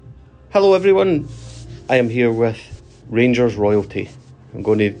Hello everyone, I am here with Rangers royalty. I'm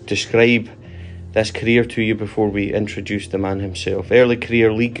going to describe this career to you before we introduce the man himself. Early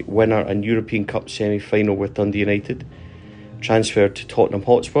career league winner and European Cup semi-final with Dundee United. Transferred to Tottenham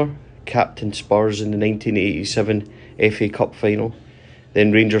Hotspur, captain Spurs in the 1987 FA Cup final.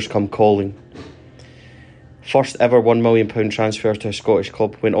 Then Rangers come calling. First ever £1 million transfer to a Scottish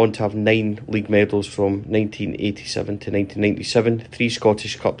club, went on to have 9 league medals from 1987 to 1997, 3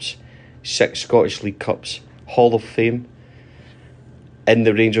 Scottish Cups, 6 Scottish League Cups, Hall of Fame, in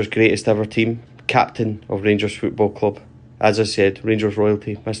the Rangers' greatest ever team, captain of Rangers Football Club. As I said, Rangers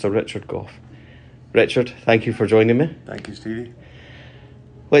royalty, Mr. Richard Gough. Richard, thank you for joining me. Thank you, Stevie.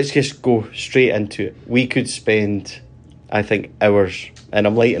 Let's just go straight into it. We could spend, I think, hours, and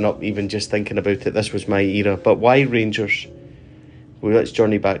I'm lighting up even just thinking about it. This was my era. But why Rangers? Well, let's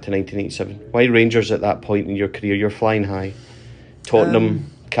journey back to 1987. Why Rangers at that point in your career? You're flying high.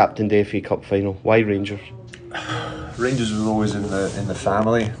 Tottenham captained the FA Cup final. Why Rangers? Rangers was always in the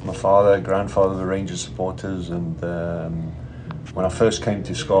family. My father, grandfather were Rangers supporters, and when I first came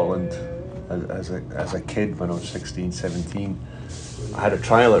to Scotland as a kid, when I was 16, 17, I had a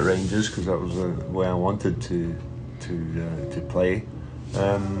trial at Rangers because that was the way I wanted to play.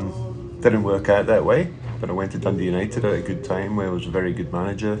 Didn't work out that way, but I went to Dundee United at a good time where I was a very good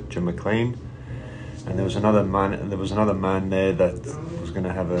manager, Jim McLean, and there was another man there that was going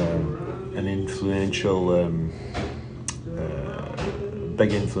to have an influential,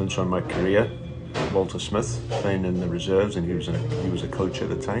 big influence on my career, Walter Smith, playing in the reserves, and he was a coach at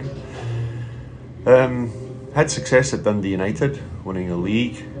the time. Had success at Dundee United, winning a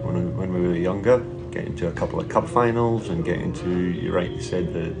league when we were younger, getting to a couple of cup finals and getting to, you rightly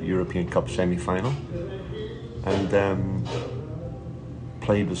said, the European Cup semi-final, and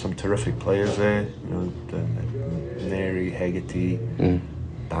played with some terrific players there, Neri, Hegarty,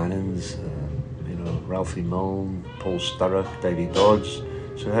 Bannons, Ralphie Milne, Paul Sturrock, Davy Dodds.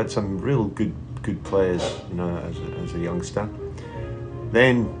 So I had some real good players, as a youngster.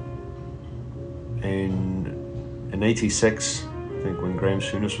 Then in '86, I think when Graeme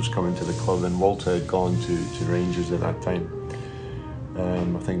Souness was coming to the club and Walter had gone to Rangers at that time,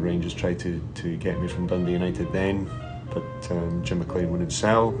 I think Rangers tried to get me from Dundee United then, but Jim McLean wouldn't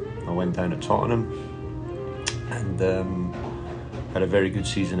sell. I went down to Tottenham and had a very good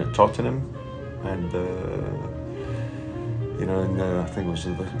season at Tottenham, and I think it was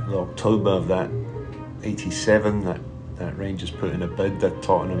the October of that '87 that Rangers put in a bid that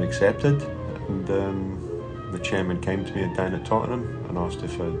Tottenham accepted, and the chairman came to me down at Tottenham and asked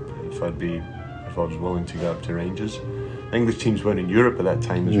if I was willing to go up to Rangers. English teams weren't in Europe at that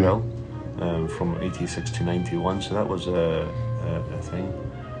time as well, from '86 to '91, so that was a thing.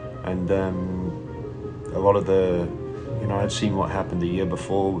 And a lot of the, I'd seen what happened the year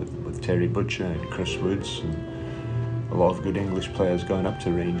before with Terry Butcher and Chris Woods and a lot of good English players going up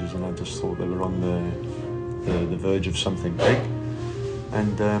to Rangers, and I just thought they were on the verge of something big.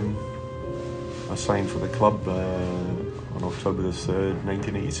 And I signed for the club on October the 3rd,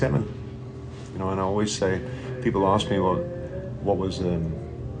 1987. And I always say, people ask me what was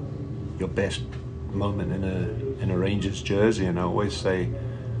your best moment in a Rangers jersey, and I always say,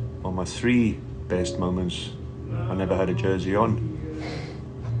 well, my 3 best moments, I never had a jersey on.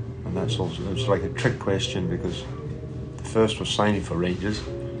 And that's also, it's like a trick question, because the first was signing for Rangers,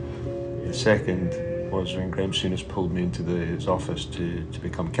 the second was when Graeme Souness pulled me into his office to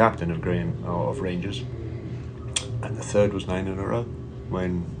become captain of Rangers, and the third was 9 in a row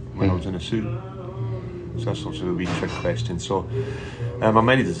when I was in a suit. So that's also a wee trick question. So I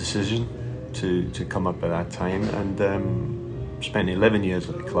made the decision to come up at that time, and spent 11 years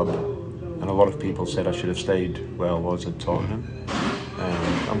at the club, and a lot of people said I should have stayed where I was at Tottenham.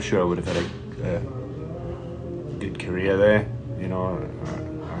 I'm sure I would have had a good career there.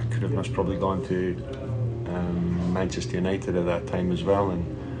 I could have most probably gone to Manchester United at that time as well, and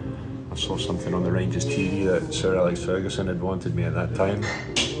I saw something on the Rangers TV that Sir Alex Ferguson had wanted me at that time,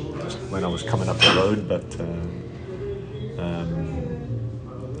 just when I was coming up the road. But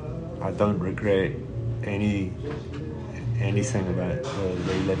I don't regret anything about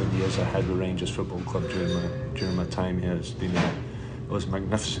the 11 years I had with Rangers Football Club during my time here. It was a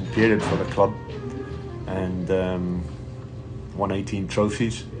magnificent period for the club, and won 18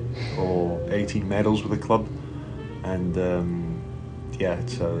 trophies or 18 medals with the club, and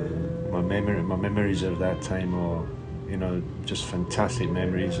so my memories of that time are just fantastic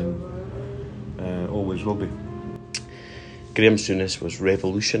memories, and always will be. Graeme Souness was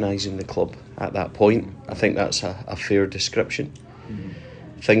revolutionising the club at that point. I think that's a fair description.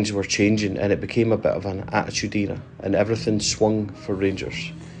 Things were changing, and it became a bit of an attitude era, and everything swung for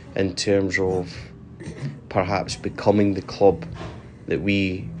Rangers. in terms of perhaps becoming the club that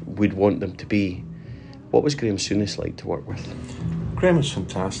we would want them to be. What was Graeme Souness like to work with? Graeme was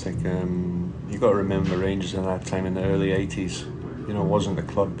fantastic. You've got to remember Rangers in that time in the early 80s, you know, wasn't the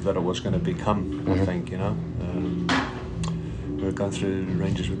club that it was going to become, I think, you know.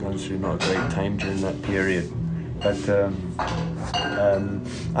 Rangers were going through not a great time during that period. But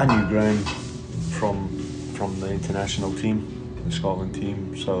I knew Graeme from the international team, the Scotland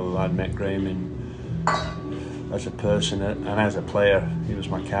team, so I'd met Graeme as a person and as a player. He was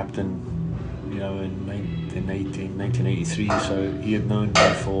my captain, you know, in 1983, so he had known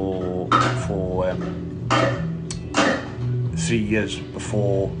me for 3 years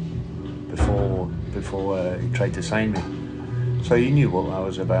before he tried to sign me. So he knew what I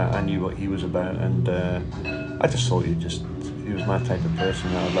was about, I knew what he was about, and I just thought he was my type of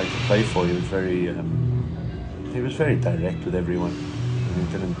person that I'd like to play for. He was very direct with everyone. He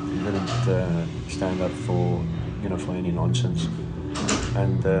didn't stand up for any nonsense,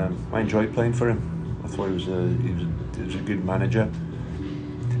 and I enjoyed playing for him. I thought he was a good manager.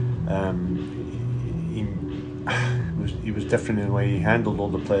 He was different in the way he handled all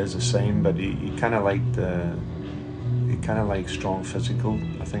the players the same, but he kind of liked strong physical,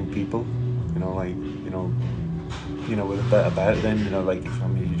 I think, people, with a bit about them,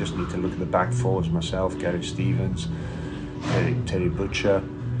 you just need to look at the back fours, myself, Gary Stevens, Terry Butcher.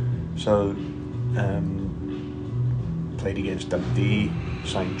 So played against Doug D,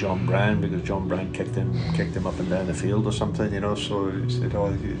 signed John Brown because John Brown kicked him up and down the field or something, so he said,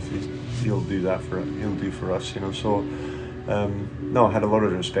 if he'll do that he'll do for us, so no, I had a lot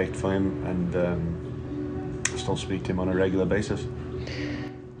of respect for him, and still speak to him on a regular basis.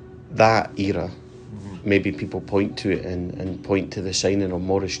 That era, maybe people point to it and point to the signing of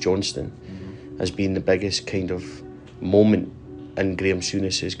Maurice Johnston as being the biggest kind of moment in Graeme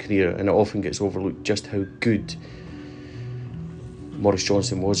Souness's career, and it often gets overlooked just how good Maurice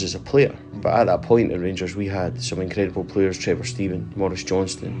Johnston was as a player. But at that point at Rangers, we had some incredible players: Trevor Stephen, Maurice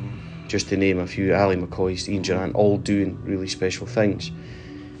Johnston, just to name a few, Ali McCoy, Ian Durrant, all doing really special things.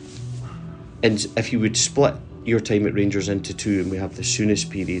 And if you would split your time at Rangers into two, and we have the Souness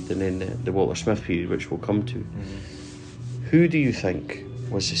period and then the Walter Smith period, which we'll come to, who do you think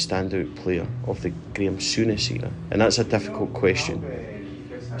was the standout player of the Graeme Souness era? And that's a difficult question,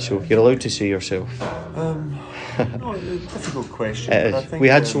 so you're allowed to say yourself. No, it's a difficult question. It is. I think, we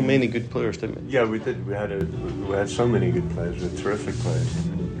had so many good players, didn't we? Yeah, we did. We had so many good players. We had terrific players.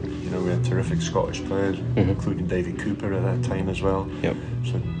 We had terrific Scottish players, including David Cooper at that time as well. Yep.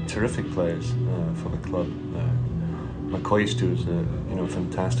 So terrific players for the club. McCoy too was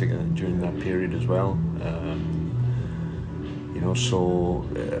fantastic during that period as well. So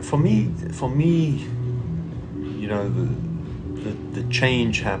for me, the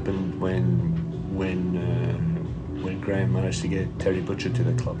change happened when Graeme managed to get Terry Butcher to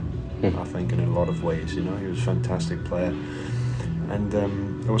the club. I think in a lot of ways, he was a fantastic player, and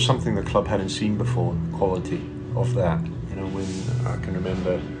it was something the club hadn't seen before. Quality of that, when I can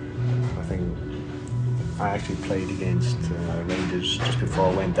remember, I think I actually played against Rangers just before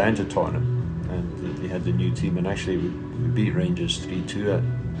I went down to Tottenham, and they had the new team, and actually we beat Rangers 3-2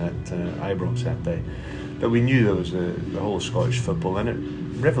 at Ibrox that day. But we knew there was the whole Scottish football, and it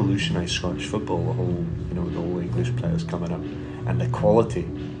revolutionised Scottish football. The whole, the whole English players coming up, and the quality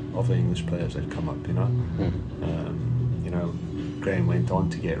of the English players that come up. Graeme went on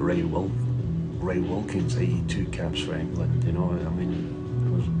to get Ray Wilkins, 82 caps for England. There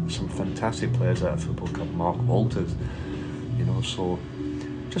was some fantastic players at that football club. Mark Walters, so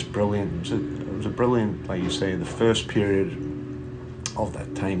just brilliant. It was a brilliant, like you say, the first period of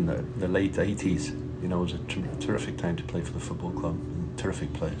that time, the late 80s. It was a terrific time to play for the football club.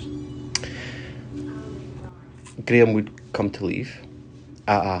 Terrific players. Graeme would come to leave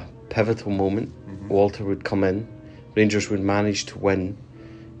at a pivotal moment. Walter would come in. Rangers would manage to win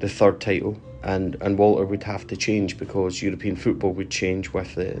the third title, and Walter would have to change because European football would change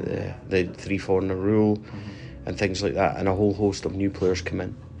with the three foreigner rule and things like that, and a whole host of new players come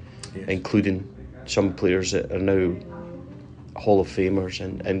in, including some players that are now Hall of Famers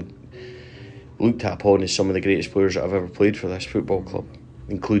and looked at upon as some of the greatest players that have ever played for this football club,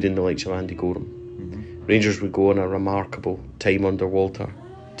 including the likes of Andy Gorham. Rangers would go on a remarkable time under Walter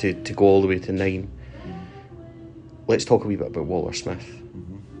to go all the way to 9. Let's talk a wee bit about Walter Smith.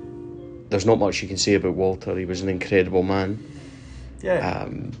 There's not much you can say about Walter. He was an incredible man. Yeah,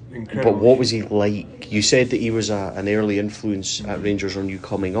 incredible. But what was he like? You said that he was an early influence at Rangers on you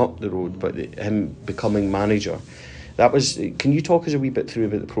coming up the road, but him becoming manager, that was. Can you talk us a wee bit through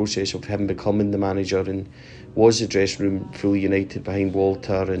about the process of him becoming the manager, and was the dressing room fully united behind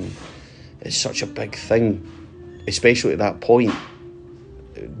Walter? And it's such a big thing, especially at that point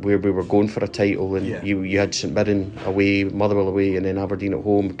where we were going for a title, and you had St Mirren away, Motherwell away, and then Aberdeen at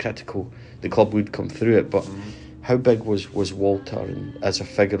home. Critical, the club would come through it, but how big was Walter and as a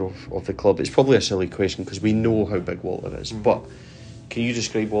figure of the club? It's probably a silly question because we know how big Walter is, but can you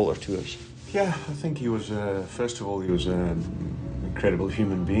describe Walter to us? Yeah, I think he was, first of all, he was an incredible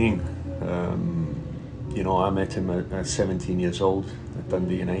human being. You know, I met him at 17 years old at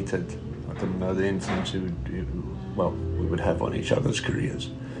Dundee United. I didn't know the influence we would have on each other's careers,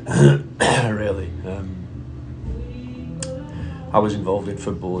 really. I was involved in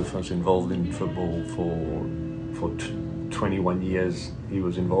football. If I was involved in football for 21 years, he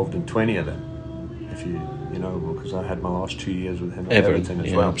was involved in 20 of them. If you know, because I had my last 2 years with him at Everton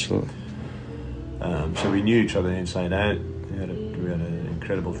as well. Absolutely. So we knew each other inside out. We had an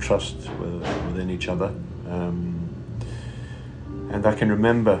incredible trust within each other. And I can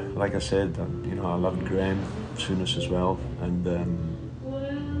remember, like I said, you know, I loved Graeme Souness as well, and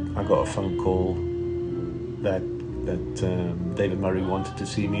I got a phone call that David Murray wanted to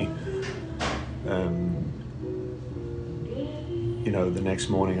see me. You know, the next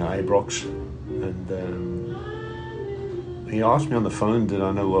morning at Ibrox, and he asked me on the phone, did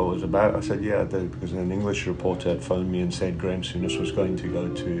I know what it was about? I said, yeah, I did, because an English reporter had phoned me and said Graeme Souness was going to go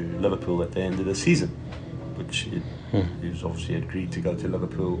to Liverpool at the end of the season, which he was obviously agreed to go to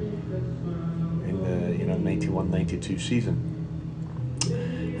Liverpool in the 91-92 season.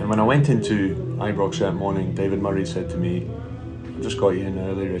 And when I went into Ibrox that morning, David Murray said to me, I just got you in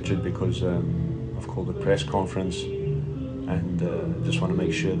early, Richard, because I've called a press conference and just want to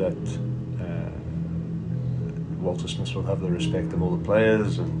make sure that Walter Smith will have the respect of all the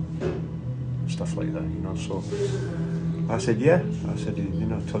players and stuff like that, you know. So I said, yeah. I said, you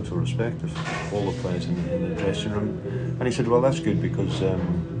know, total respect of all the players in the dressing room. And he said, well, that's good, because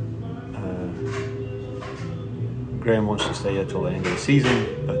Graeme wants to stay here till the end of the season,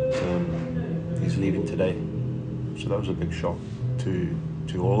 but he's leaving today. So that was a big shock to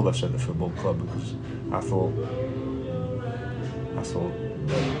all of us at the football club, because I thought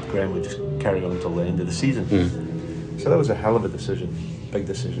that Graeme would just carry on until the end of the season. So that was a hell of a decision, big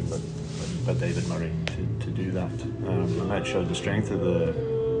decision by David Murray to do that. And that showed the strength of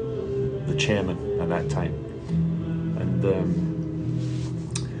the chairman at that time. And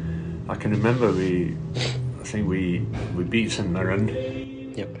I can remember we beat St Mirren.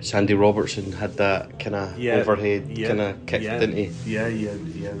 Yep, Sandy Robertson had that kind of overhead kind of kick, didn't he? Yeah,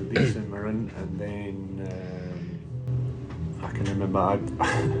 we beat St Mirren, and then I can remember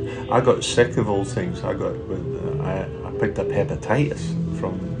I got sick of all things. I picked up hepatitis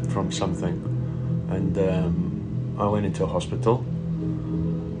from something, and I went into a hospital,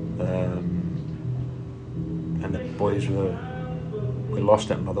 and the boys we lost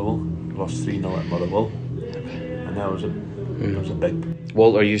at Motherwell, lost 3-0 at Motherwell, and that was a big.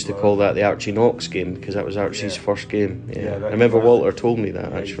 Walter used to call that the Archie Knox game, because that was Archie's first game. Yeah, I remember Walter told me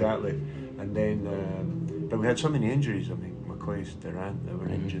that, actually. Exactly, and then but we had so many injuries. I mean, McCoy's, Durant, they were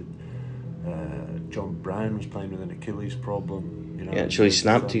injured. John Brown was playing with an Achilles problem. You know, he actually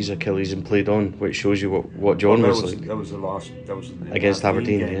snapped his Achilles and played on, which shows you what John was like. That was the last. That was against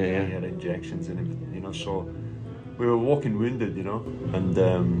Aberdeen. Game. Yeah. He had injections and everything. You know, so we were walking wounded. You know, and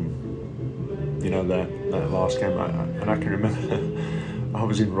you know that last game, and I can remember I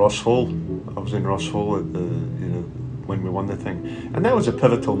was in Ross Hall. at the when we won the thing, and that was a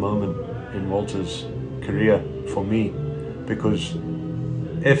pivotal moment in Walter's career for me, because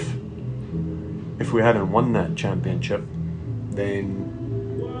if we hadn't won that championship, then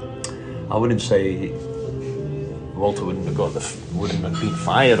I wouldn't say Walter wouldn't have been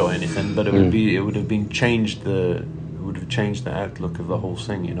fired or anything, but it would have changed the outlook of the whole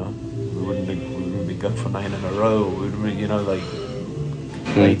thing. You know, we wouldn't be good for 9 in a row.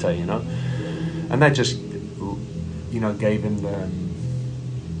 Later, you know, and that just gave him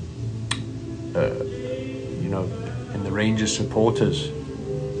and the Rangers supporters,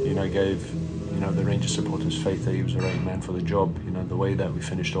 gave the Rangers supporters faith that he was the right man for the job. You know, the way that we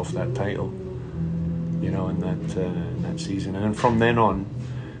finished off that title, in that season, and then from then on,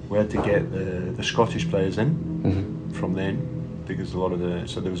 we had to get the Scottish players in from then, because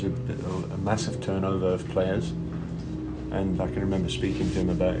there was a massive turnover of players, and I can remember speaking to him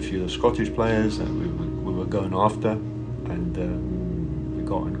about a few of the Scottish players that we were going after, and we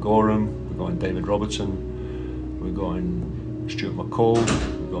got in Gorham, we got in David Robertson, we got in Stuart McCall,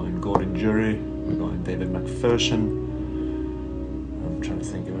 we got in Gordon Jury, we got in David McPherson, I'm trying to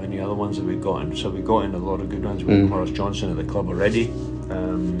think of any other ones that we've gotten. So we got in a lot of good ones. We had Morris Johnson at the club already.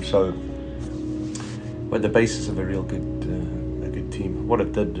 So we're the basis of a real good team. What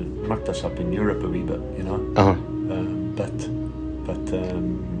it did, it knocked us up in Europe a wee bit, you know.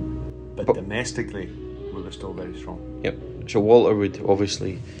 But domestically, we were still very strong. Yep. So Walter would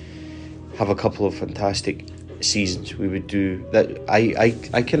obviously have a couple of fantastic seasons. We would do that. I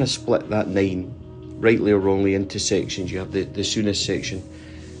kind of split that 9, rightly or wrongly, into sections. You have the Souness section,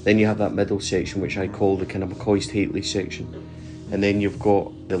 then you have that middle section, which I call the kind of McCoist-Haitley section, and then you've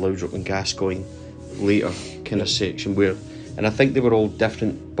got the Laudrup and Gascoigne later kind of section where, and I think they were all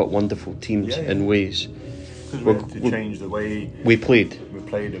different but wonderful teams in ways. Because we had to change the way we played. We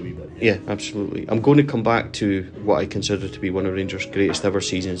played a wee bit. Yeah, absolutely. I'm going to come back to what I consider to be one of Rangers' greatest ever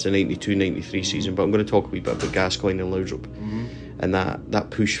seasons, the 92-93 season, but I'm going to talk a wee bit about Gascoigne and Laudrup and that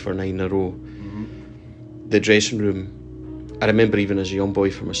push for 9 in a row. The dressing room, I remember even as a young boy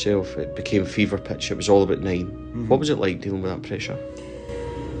for myself, it became fever pitch. It was all about 9. What was it like dealing with that pressure?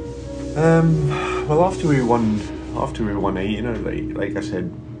 Well, after we won 8, you know, like I said,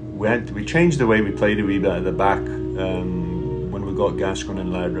 we changed the way we played a wee bit at the back when we got Gascoigne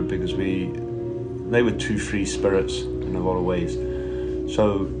and Laudrup, because they were 2 free spirits in a lot of ways.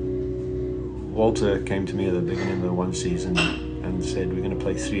 So Walter came to me at the beginning of the one season and said, we're going to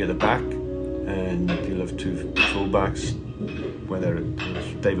play 3 at the back and you'll have 2 full-backs, whether it was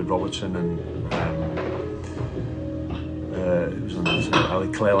David Robertson and it was Ali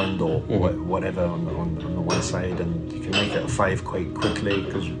Cleland or whatever on the one side, and you can make it a 5 quite quickly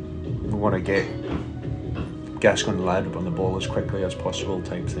because we want to get Gascoigne and Laudrup on the ball as quickly as possible,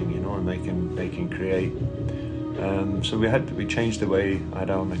 type thing, you know, and they can create. So we changed the way. I had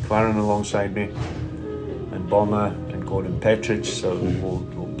Alan McLaren alongside me, and Bomber and Gordon Petrich. So all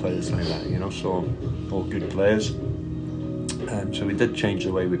players like that, you know. So all good players. So we did change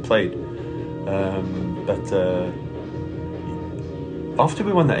the way we played, but. After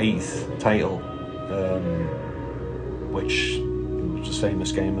we won the 8th title, which was the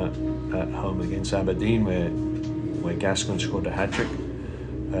famous game at home against Aberdeen, where Gascoigne scored a hat-trick,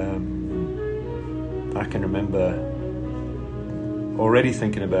 I can remember already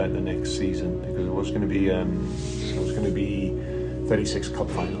thinking about the next season, because it was going to be 36 cup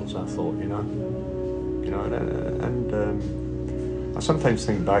finals. I thought, you know, and I sometimes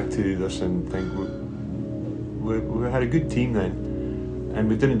think back to this and think we had a good team then. And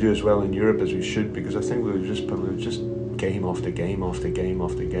we didn't do as well in Europe as we should, because I think we were just game after game after game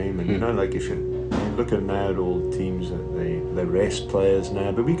after game. And you know, like if you look at now at all teams that they rest players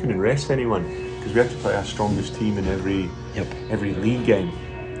now, but we couldn't rest anyone because we had to play our strongest team in every league game,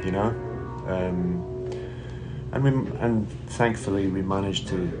 you know. And thankfully we managed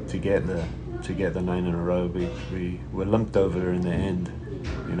to get the 9 in a row. We were limped over in the end,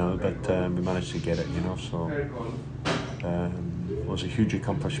 you know, but we managed to get it, you know. So. Was a huge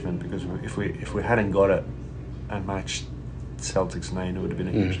accomplishment, because if we hadn't got it and matched Celtic's 9, it would have been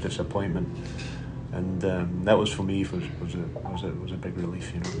a huge disappointment, and that was for me was a big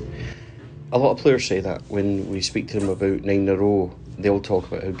relief, you know. A lot of players say that when we speak to them about 9 in a row, they'll talk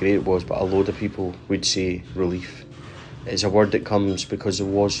about how great it was, but a load of people would say relief. It's a word that comes because there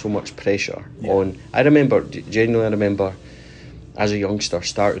was so much pressure on. I remember as a youngster,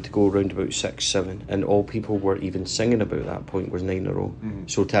 started to go around about 6, 7, and all people were even singing about that point was 9 in a row.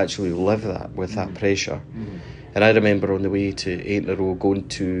 So to actually live that with that pressure, and I remember on the way to 8 in a row going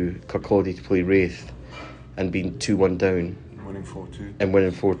to Kirkcaldy to play Wraith and being 2-1 down, winning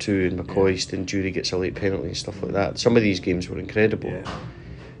 4-2 in McCoist, and Jury gets a late penalty and stuff like that. Some of these games were incredible,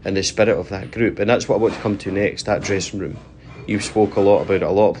 and the spirit of that group, and that's what I want to come to next. That dressing room, you've spoke a lot about it. A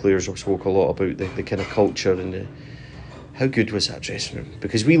lot of players have spoke a lot about the kind of culture and how good was that dressing room?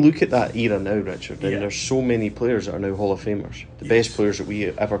 Because we look at that era now, Richard, and there's so many players that are now Hall of Famers. The best players that we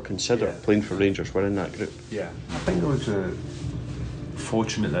ever consider playing for Rangers were in that group. Yeah, I think it was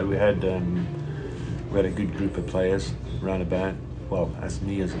fortunate that we had a good group of players round about. Well, as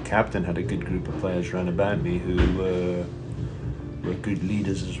a captain, had a good group of players round about me who were good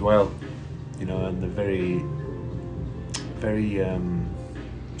leaders as well, you know, and they're very, very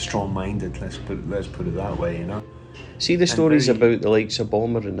strong-minded. Let's put it that way, you know. See the stories about the likes of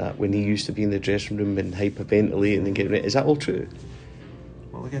Balmer and that, when he used to be in the dressing room and hyperventilate and then get ready. Is that all true?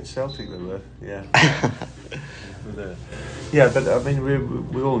 Well, against Celtic they were, yeah. But I mean,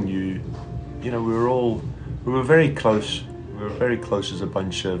 we all knew, you know, we were very close. We were very close as a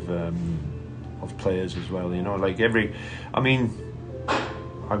bunch of players as well, you know. Like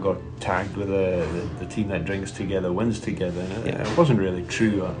I got tagged with the team that drinks together wins together. And it wasn't really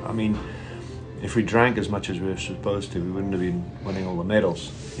true. I mean, if we drank as much as we were supposed to, we wouldn't have been winning all the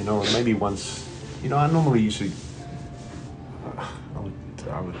medals. You know, and maybe once, you know, I normally used to,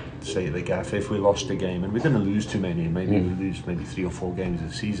 I would say to the gaff, if we lost a game, and we didn't lose too many, maybe we lose maybe 3 or 4 games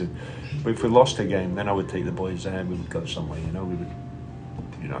a season, but if we lost a game, then I would take the boys out, we would go somewhere, you know, we would,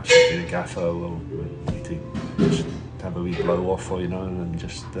 you know, say to the gaffer, well, we need to just have a wee blow off, or, you know, and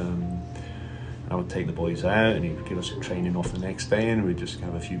just, I would take the boys out, and he'd give us a training off the next day, and we'd just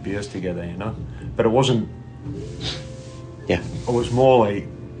have a few beers together, you know, but it wasn't, it was more like,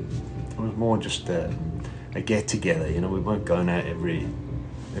 it was more just a get together, you know, we weren't going out every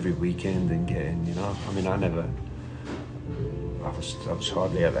weekend and getting, you know, I mean, I was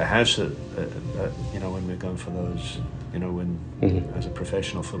hardly at the house at you know, when we were going for those, you know, when as a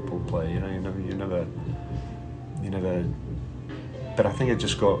professional football player, you know, you never, but I think it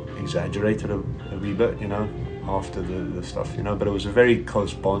just got exaggerated a wee bit, you know, after the stuff, you know, but it was a very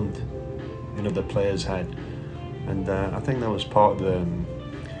close bond, you know, the players had, and I think that was part of the,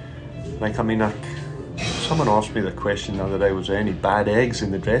 like, I mean, someone asked me the question the other day, was there any bad eggs in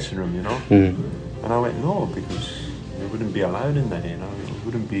the dressing room, you know? And I went, no, because they wouldn't be allowed in there, you know? It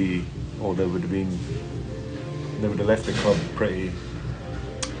wouldn't be, or they would have left the club pretty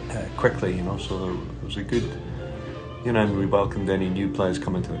quickly, you know? So it was a good, you know, and we welcomed any new players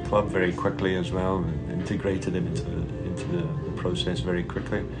coming to the club very quickly as well, and integrated them into the process very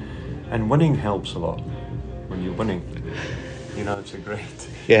quickly. And winning helps a lot when you're winning. You know, it's a great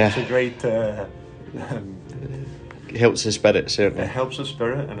it helps the spirit, certainly. It helps the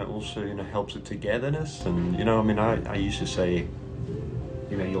spirit, and it also, you know, helps the togetherness. And, you know, I mean, I used to say,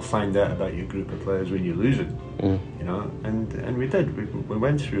 you know, you'll find out about your group of players when you lose it. You know, and we did. We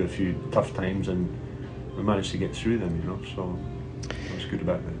went through a few tough times, and we managed to get through them. You know, so it was good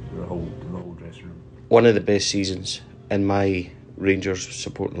about the whole dressing room. One of the best seasons in my Rangers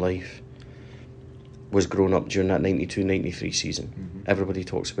supporting life was growing up during that 92-93 season. Everybody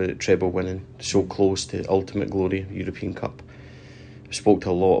talks about it, treble winning, so close to ultimate glory, European Cup. I spoke to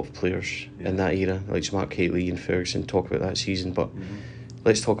a lot of players in that era, like Mark Hateley and Ferguson, talk about that season, but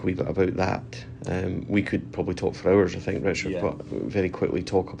let's talk a wee bit about that. We could probably talk for hours, I think, Richard, but very quickly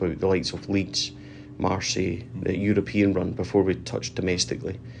talk about the likes of Leeds, Marseille, the European run before we touched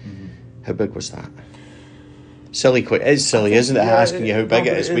domestically. How big was that? Silly, it's silly, isn't it? Asking you how big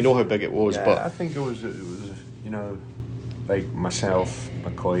it is. We know how big it was, but I think it was, you know, like myself,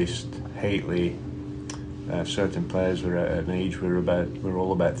 McCoist, Hateley, certain players were at an age we were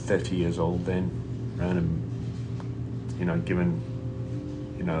all about 30 years old then, around, you know, give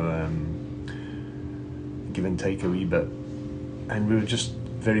and take a wee bit, and we were just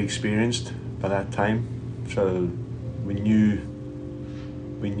very experienced by that time, so we knew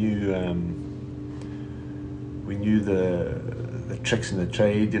the tricks in the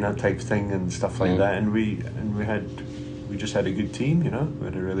trade, you know, type thing and stuff like that, and we just had a good team, you know, we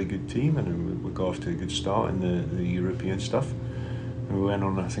had a really good team, and we got off to a good start in the European stuff, and we went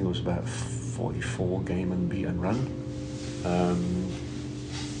on, I think it was about 44 game unbeaten run.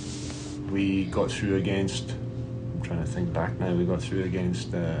 We got through against, I'm trying to think back now, we got through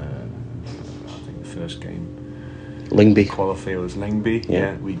against I think the first game Lyngby qualifier was Lyngby.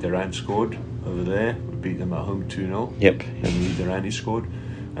 We Durant scored over there. We beat them at home 2-0. And we Durant scored.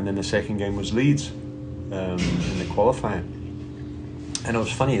 And then the second game was Leeds in the qualifier. And it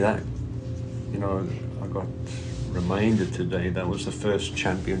was funny that, you know, I got reminded today that was the first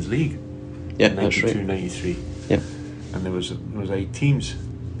Champions League. 92-93. And there was 8 teams.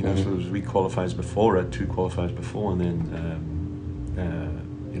 You know, so there was 3 qualifiers before, 2 qualifiers before, and then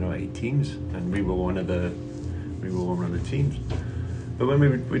you know, 8 teams, and we were one of the teams. But when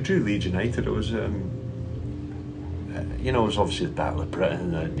we drew Leeds United, it was you know, it was obviously the Battle of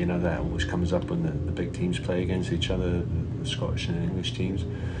Britain. You know, that always comes up when the big teams play against each other, the Scottish and English teams.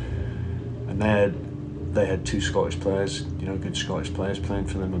 And they had 2 Scottish players, you know, good Scottish players playing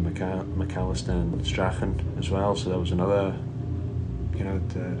for them, and McAllister and Strachan as well. So that was another, you know,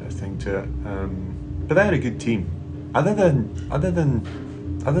 thing to it. But they had a good team. Other than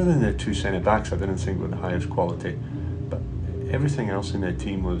their 2 centre backs, I didn't think were the highest quality. But everything else in their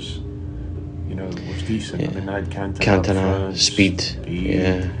team was, you know, was decent. I mean, I had Cantona, speed.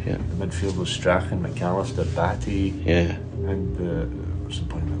 The midfield was Strachan, McAllister, Batty, and what's the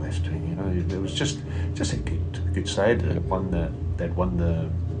point of the left wing? You know, it was just a good side. They'd won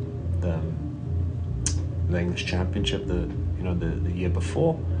the English Championship the year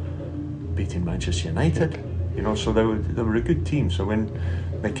before, beating Manchester United. You know, so they were a good team. So when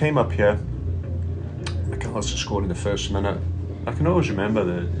they came up here, McAllister scored in the first minute. I can always remember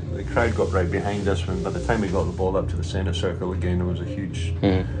the crowd got right behind us, when by the time we got the ball up to the centre circle again, there was a huge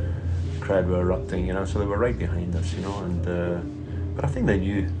crowd crowd were erupting, you know, so they were right behind us, you know, and but I think they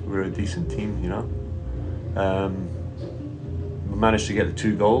knew we were a decent team, you know. We managed to get the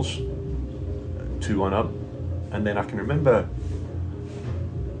 2 goals, 2-1 up, and then I can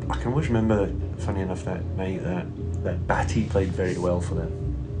always remember, funny enough, that night that Batty played very well for them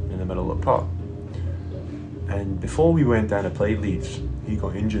in the middle of the park. And before we went down to play Leeds, he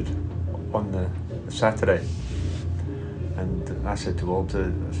got injured on the Saturday. And I said to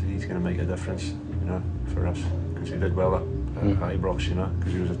Walter, I said, he's going to make a difference, you know, for us, because he did well at Ibrox, you know,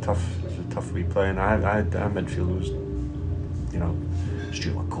 because he was a tough wee player. And our midfield was, you know,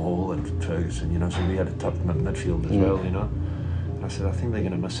 Stuart McCall and Ferguson, you know, so we had a tough midfield as well, you know. And I said, I think they're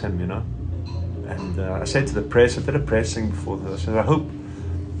going to miss him, you know. And I said to the press, I did a press thing before this,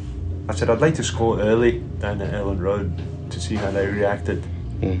 I said, I'd like to score early down at Ellen Road to see how they reacted.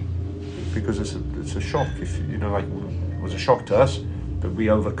 Because it's a shock, if you know, like, it was a shock to us, but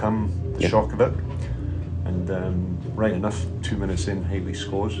we overcome the shock of it. And right enough, 2 minutes in, Haley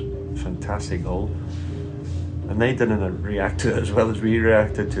scores, fantastic goal. And they didn't react to it as well as we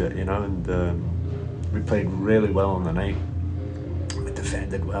reacted to it, you know. And we played really well on the night. We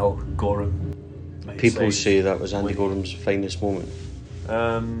defended well. Gorham. People say that was Andy Gorham's finest moment.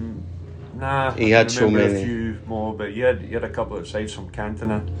 Nah, he had so many. A few more, but he had a couple of saves from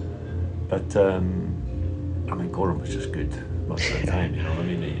Cantona. But I mean, Gorham was just good most of the time. You know, I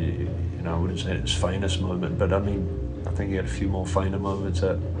mean, you know, I wouldn't say it was finest moment, but I mean, I think he had a few more finer moments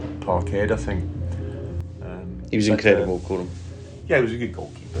at Parkhead. I think he was incredible, Gorham. Yeah, he was a good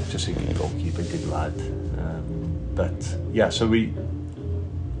goalkeeper. Just a good goalkeeper, good lad. But yeah, so we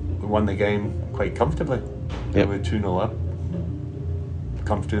won the game quite comfortably. We were 2-0 up.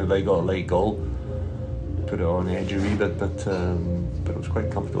 Comfortably, they got a late goal, put it on the edge a wee bit, but it was quite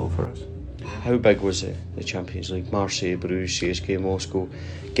comfortable for us. How big was the Champions League? Marseille, Bruges, CSK, Moscow,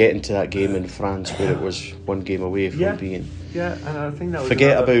 getting to that game in France where it was one game away from being. Yeah, and I think that was.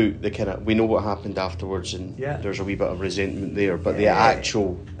 Forget about the kind of. We know what happened afterwards, and there's a wee bit of resentment there. But the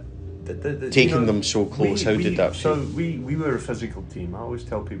actual taking them so close, how did that feel? So we were a physical team. I always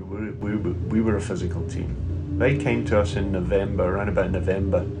tell people we were a physical team. They came to us in November, around about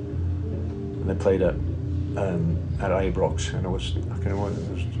November, and they played at Ibrox, and it was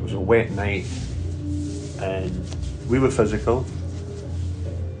a wet night, and we were physical.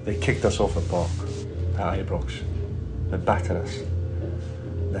 They kicked us off the park at Ibrox. They battered us.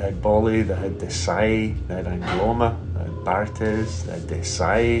 They had Boli, they had Desai, they had Angloma, they had Bartes, they had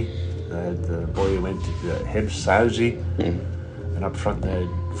Desai, they had the boy who went to Hibs, Sousie, and up front they had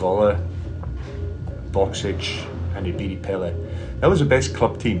Voller, Boksic, and Ibiri Pele. That was the best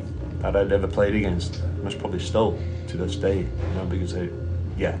club team that I'd ever played against. Most probably still to this day, you know, because they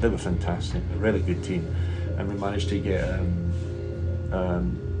were fantastic, a really good team, and we managed to get.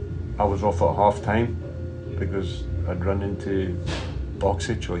 I was off at half time because I'd run into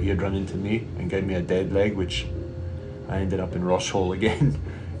Boksic, or he had run into me and gave me a dead leg, which I ended up in Ross Hall again,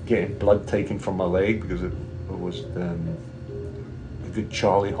 getting blood taken from my leg because it was a good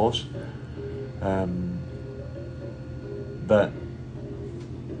Charlie horse. But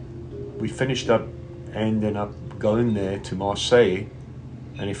we finished up ending up going there to Marseille,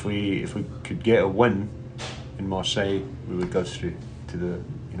 and if we could get a win in Marseille, we would go through to the,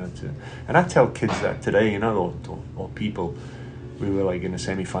 you know, to. And I tell kids that today, you know, or people, we were like in the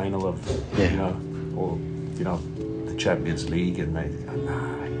semi-final of, you know, or you know, the Champions League, and they,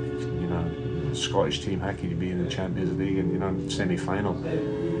 you know, Scottish team, how can you be in the Champions League and, you know, semi-final?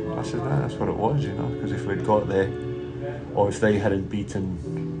 I said, that's what it was, you know, because if we'd got there, or if they hadn't beaten,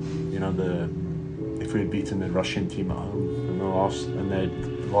 you know, if we had beaten the Russian team at home and they'd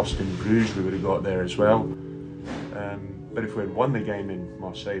lost in Bruges, we would have got there as well. But if we had won the game in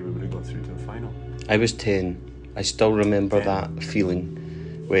Marseille, we would have got through to the final. I was 10. I still remember that feeling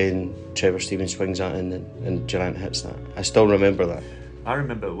when Trevor Stevens swings that in and Durant hits that. I still remember that. I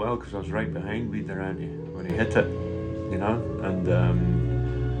remember it well because I was right behind Lee Durant when he hit it, you know, and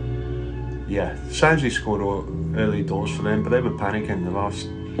Sousie scored early doors for them, but they were panicking the last,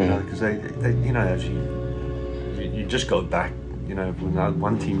 you know, because they you know, as you just go back, you know, when that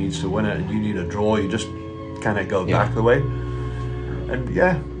one team needs to win it and you need a draw, you just kind of go back the way. And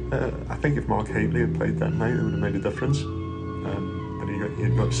I think if Mark Haley had played that night, it would have made a difference. But he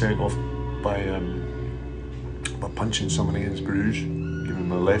got sent off by punching someone against Bruges, giving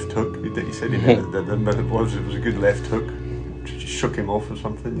him a left hook. He said he never did it, but it was a good left hook. Just shook him off or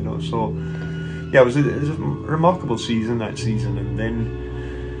something, you know. So yeah, it was a remarkable season that season. And then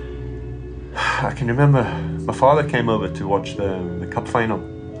I can remember my father came over to watch the cup final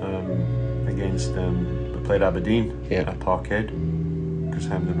against. We played Aberdeen at Parkhead, because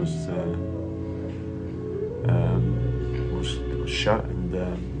Hampden was shut, and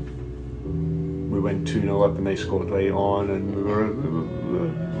we went 2-0 up, and they scored late on, and we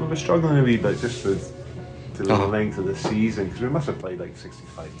were struggling a wee bit just with the length of the season, because we must have played like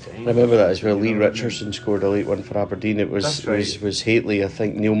 65 games. I remember that as well. Lee Richardson scored a late one for Aberdeen. It was was Haitley, I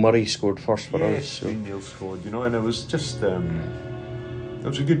think. Neil Murray scored first for us. So. Neil scored, and it was just it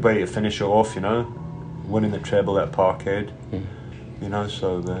was a good way to finish it off, winning the treble at Parkhead.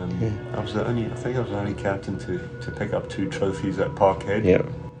 So I was the only captain to pick up 2 trophies at Parkhead. Yeah.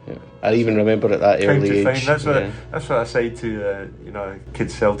 I even remember at that early age. That's what I say to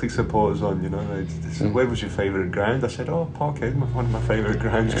kids Celtic supporters on. They said, where was your favourite ground? I said, Parkhead, one of my favourite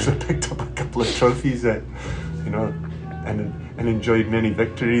grounds, because I picked up a couple of trophies there, and enjoyed many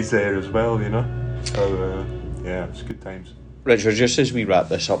victories there as well. So it's good times. Richard, just as we wrap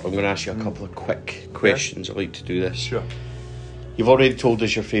this up, I'm going to ask you a couple of quick questions. I like to do this. Sure. You've already told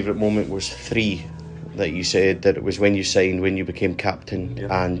us your favourite moment was 3. That you said that it was when you signed, when you became captain,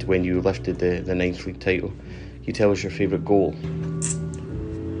 and when you lifted the 9th league title. Can you tell us your favourite goal?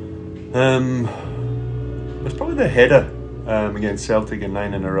 It's probably the header against Celtic in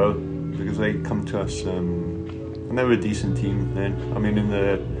 9 in a row, because they come to us, and they were a decent team then. I mean, in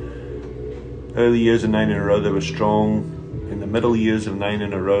the early years of 9 in a row, they were strong. In the middle years of 9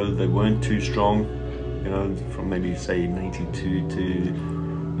 in a row, they weren't too strong. From maybe say 92 to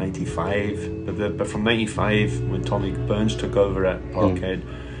 95, but from 95, when Tommy Burns took over at Parkhead,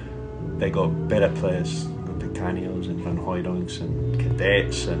 they got better players. They got the Canios and Van Hooijdonks and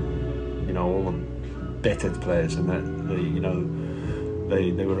Cadets, and all the bettered players, and that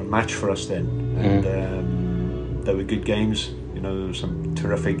they were a match for us then. And they were good games. There were some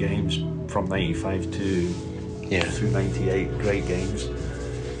terrific games from 95 to through 98, great games.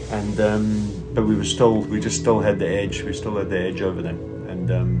 And but we just still had the edge. We still had the edge over them. And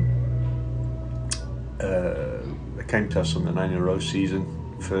they came to us on the 9 in a row season,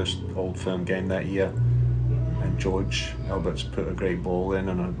 first Old Firm game that year, and George Alberts put a great ball in,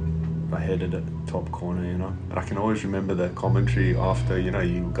 and I headed it top corner, And I can always remember the commentary after, you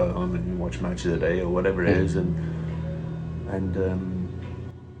go home and you watch Match of the Day or whatever it is, and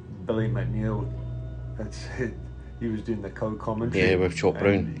Billy McNeil he was doing the co-commentary. Yeah, with Jock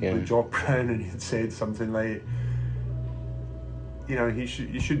Brown. With Jock Brown, and he had said something like, you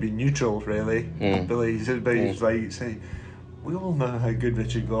should be neutral, really. Billy, he said, but he's like, say, we all know how good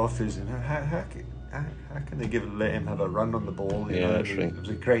Richard Gough is, and how can they let him have a run on the ball? That's right. It was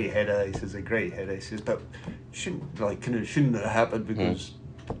a great header. He says, a great header. He says, but shouldn't have happened, because.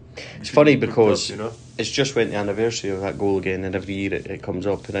 It's funny because it's just went the anniversary of that goal again, and every year it comes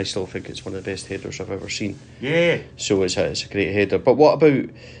up, and I still think it's one of the best headers I've ever seen. Yeah. So it's a great header. But what about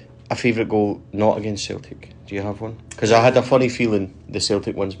a favourite goal not against Celtic? Do you have one? Because I had a funny feeling the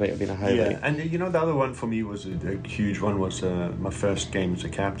Celtic ones might have been a highlight. Yeah, and the other one for me was a huge one, was my first game as a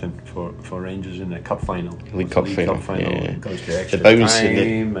captain for Rangers in the cup final. League Cup final. It goes to extra the bounce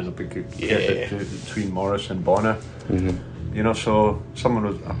time, and between Morris and Bonner. So someone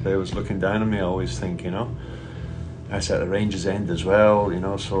was looking down on me. I always think, that's at the Rangers end as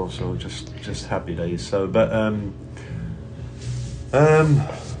well. So just happy days. So, but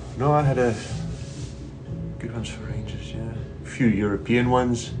no, I had good ones for Rangers. Yeah, a few European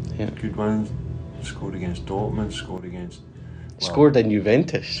ones. Yeah, good ones. Scored against Dortmund. Scored in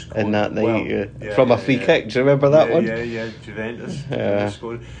Juventus in that night from a free kick. Do you remember that one? Yeah, Juventus.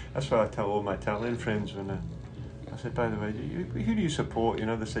 Scored. That's what I tell all my Italian friends when I said, by the way, who do you support?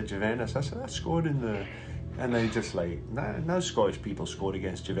 They said Juventus. I said, I scored in the... And they just no Scottish people scored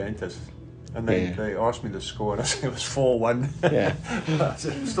against Juventus. And they asked me the score, and I said it was 4-1. Yeah.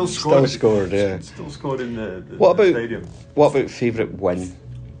 Still scored. Still scored in the stadium. What about favourite win?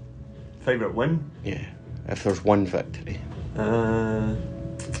 Favourite win? Yeah, if there's one victory. There's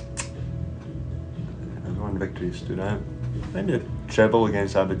one victory stood out. Maybe a treble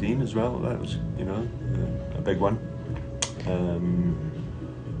against Aberdeen as well. That was, a big one.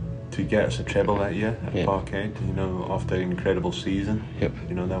 To get us a treble that year at Parkhead, after an incredible season. Yep.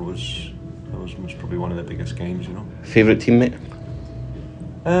 That was probably one of the biggest games. Favourite teammate?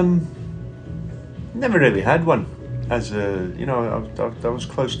 Never really had one. As I was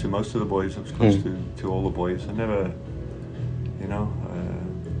close to most of the boys. I was close to all the boys. I never,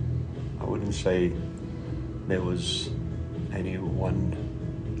 I wouldn't say there was anyone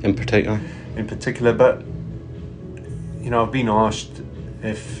in particular, but I've been asked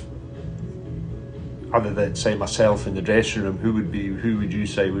if, other than say myself in the dressing room, who would you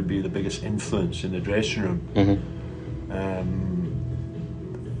say would be the biggest influence in the dressing room?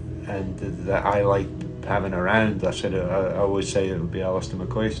 And that I like having around, I said I always say it would be Alistair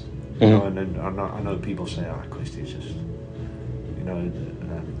McCoist. You know, and then I know people say, Christie's just, you know,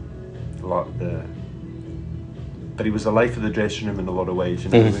 but he was the life of the dressing room in a lot of ways. You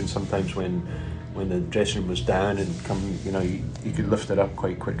know, and sometimes when the dressing room was down and come, you know, you could lift it up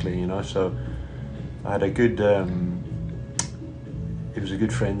quite quickly. You know, so I had a good. He was a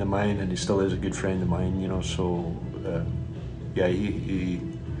good friend of mine, and he still is a good friend of mine. You know, so yeah, he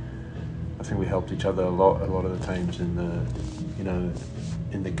I think we helped each other a lot of the times in the, you know,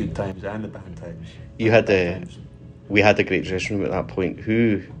 in the good times and the bad times. We had a great dressing room at that point.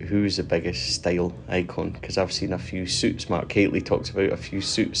 Who's the biggest style icon? Because I've seen a few suits. Mark Haitley talks about a few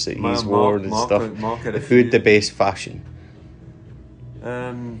suits that he's worn and stuff. Who had the best fashion?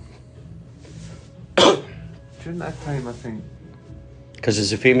 During that time, I think. Because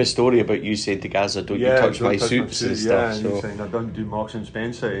there's a famous story about you saying to Gaza, "Don't you touch my suits and stuff." Yeah, and saying, "I don't do Marks and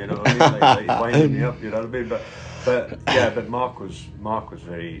Spencer," you know what I mean? Like winding me up, you know what I mean? But Mark was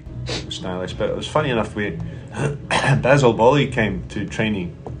very stylish. But it was funny enough. Basile Boli came to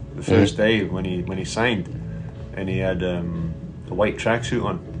training the first day when he signed, and he had a white tracksuit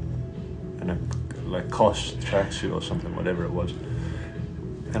on, and a Cos tracksuit or something, whatever it was.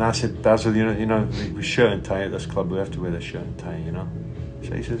 And I said, Basil, you know, we shirt and tie at this club. We have to wear the shirt and tie, you know.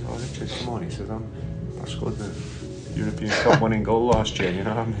 So he says, Richard, come on. He says, I scored the European Cup winning goal last year, you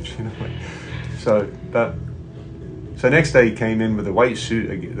know. You know, so next day he came in with the white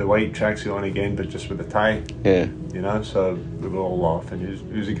suit, the white tracksuit on again, but just with a tie. Yeah. You know, so we were all laughing.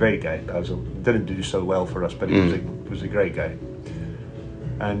 He was a great guy, Basil. Didn't do so well for us, but he was a great guy.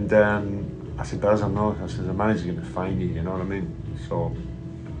 And I said, Basil, no. I said, the manager's going to find you, you know what I mean? So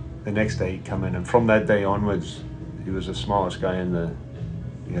the next day he'd come in, and from that day onwards, he was the smartest guy in the.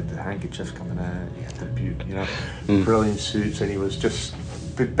 He had the handkerchief coming out. He had the you know, brilliant suits, and he was just.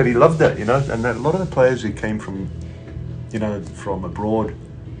 But he loved it, you know. And a lot of the players who came from, you know, from abroad,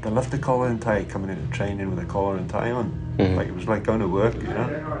 they loved the collar and tie, coming into training with a collar and tie on. Like it was like going to work, you know.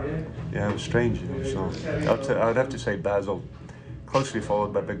 Yeah, it was strange. You know, so I'd have to say Basil, closely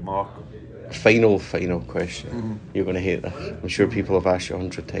followed by Big Mark. Final question. You're going to hate this. I'm sure people have asked you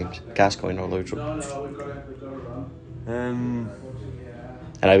 100 times. Gascoigne or Laudrup?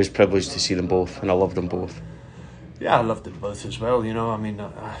 And I was privileged to see them both, and I loved them both. Yeah, I loved them both as well. You know, I mean,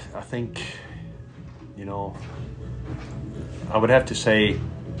 I think, you know, I would have to say,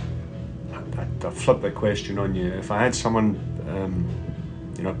 I'd flip the question on you. If I had someone,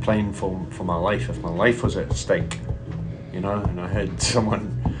 you know, playing for my life, if my life was at stake, you know, and I had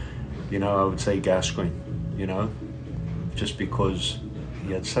someone, you know, I would say Gascoigne, you know, just because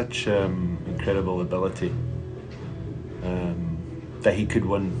he had such incredible ability that he could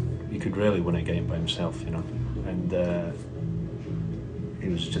really win a game by himself, you know, and he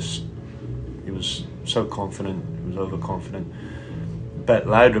was so confident, he was overconfident. But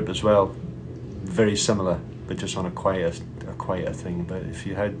Laudrup as well, very similar, but just on a quieter thing. But if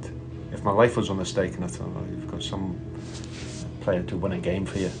my life was on the stake and I thought, oh, you've got some player to win a game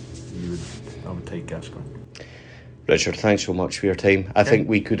for you, I would take Gascoigne. Richard, thanks so much for your time. I think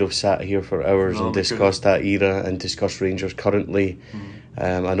we could have sat here for hours and discussed that era and discussed Rangers currently.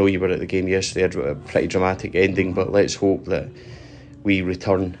 I know you were at the game yesterday, a pretty dramatic ending, but let's hope that we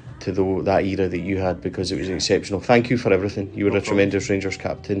return to that era that you had, because it was exceptional. Thank you for everything. You were a tremendous Rangers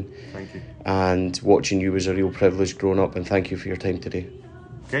captain. Thank you. And watching you was a real privilege growing up, and thank you for your time today.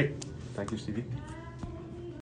 Okay, thank you, Stevie.